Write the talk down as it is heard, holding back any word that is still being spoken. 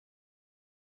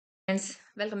Friends,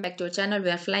 welcome back to our channel.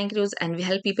 We are Flying Crews and we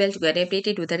help people to get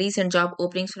updated with the recent job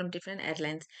openings from different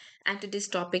airlines. And today's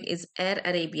topic is Air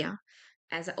Arabia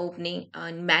as an opening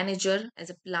manager as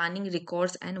a planning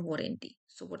records and warranty.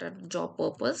 So, what are the job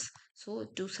purpose? So,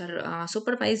 to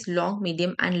supervise long,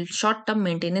 medium, and short-term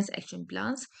maintenance action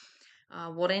plans,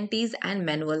 warranties, and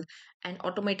manual and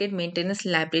automated maintenance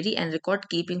library and record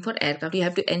keeping for aircraft. You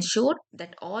have to ensure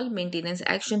that all maintenance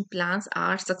action plans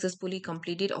are successfully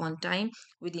completed on time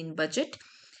within budget,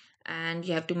 and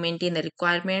you have to maintain the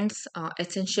requirements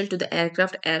essential to the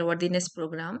aircraft airworthiness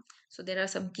program. So there are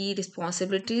some key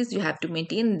responsibilities you have to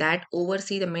maintain that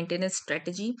oversee the maintenance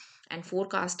strategy and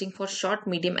forecasting for short,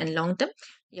 medium, and long term.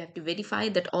 You have to verify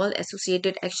that all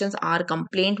associated actions are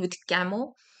compliant with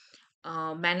camo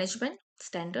management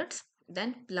standards.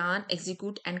 Then plan,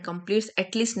 execute, and completes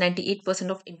at least 98%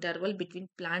 of interval between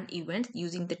planned events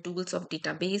using the tools of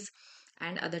database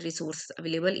and other resources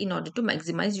available in order to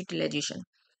maximize utilization.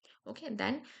 Okay,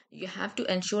 then you have to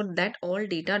ensure that all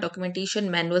data, documentation,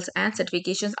 manuals, and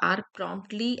certifications are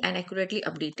promptly and accurately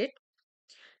updated.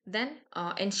 Then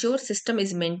ensure system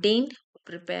is maintained,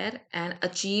 prepare and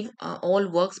achieve all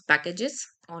works packages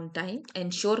on time.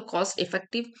 Ensure cost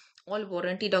effective. All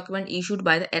warranty document issued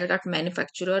by the aircraft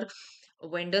manufacturer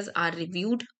vendors are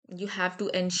reviewed. You have to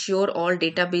ensure all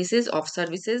databases of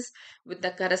services with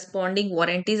the corresponding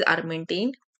warranties are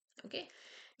maintained. Okay,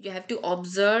 you have to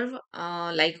observe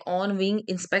like on wing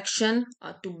inspection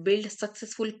to build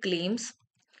successful claims.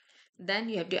 Then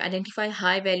you have to identify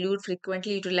high valued,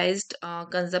 frequently utilized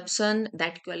consumption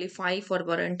that qualify for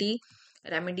warranty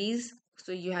remedies.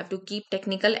 So you have to keep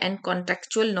technical and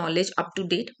contractual knowledge up to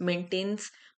date, maintains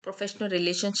professional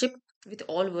relationship with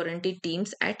all warranty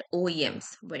teams at OEMs,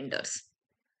 vendors.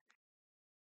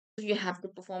 You have to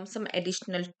perform some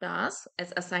additional tasks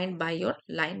as assigned by your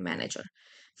line manager.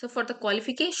 So for the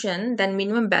qualification, then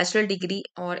minimum bachelor degree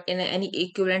or in any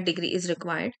equivalent degree is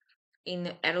required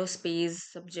in aerospace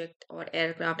subject or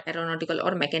aircraft, aeronautical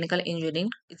or mechanical engineering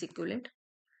is equivalent.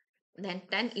 Then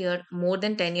more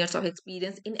than 10 years of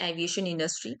experience in aviation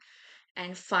industry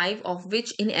and 5 of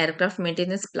which in aircraft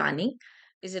maintenance planning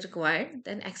is required.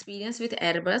 Then experience with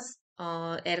Airbus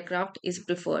aircraft is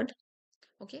preferred.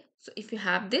 Okay, so if you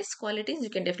have these qualities, you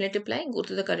can definitely apply. Go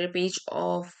to the career page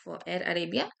of Air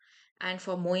Arabia. And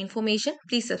for more information,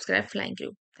 please subscribe Flying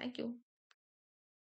Crew. Thank you.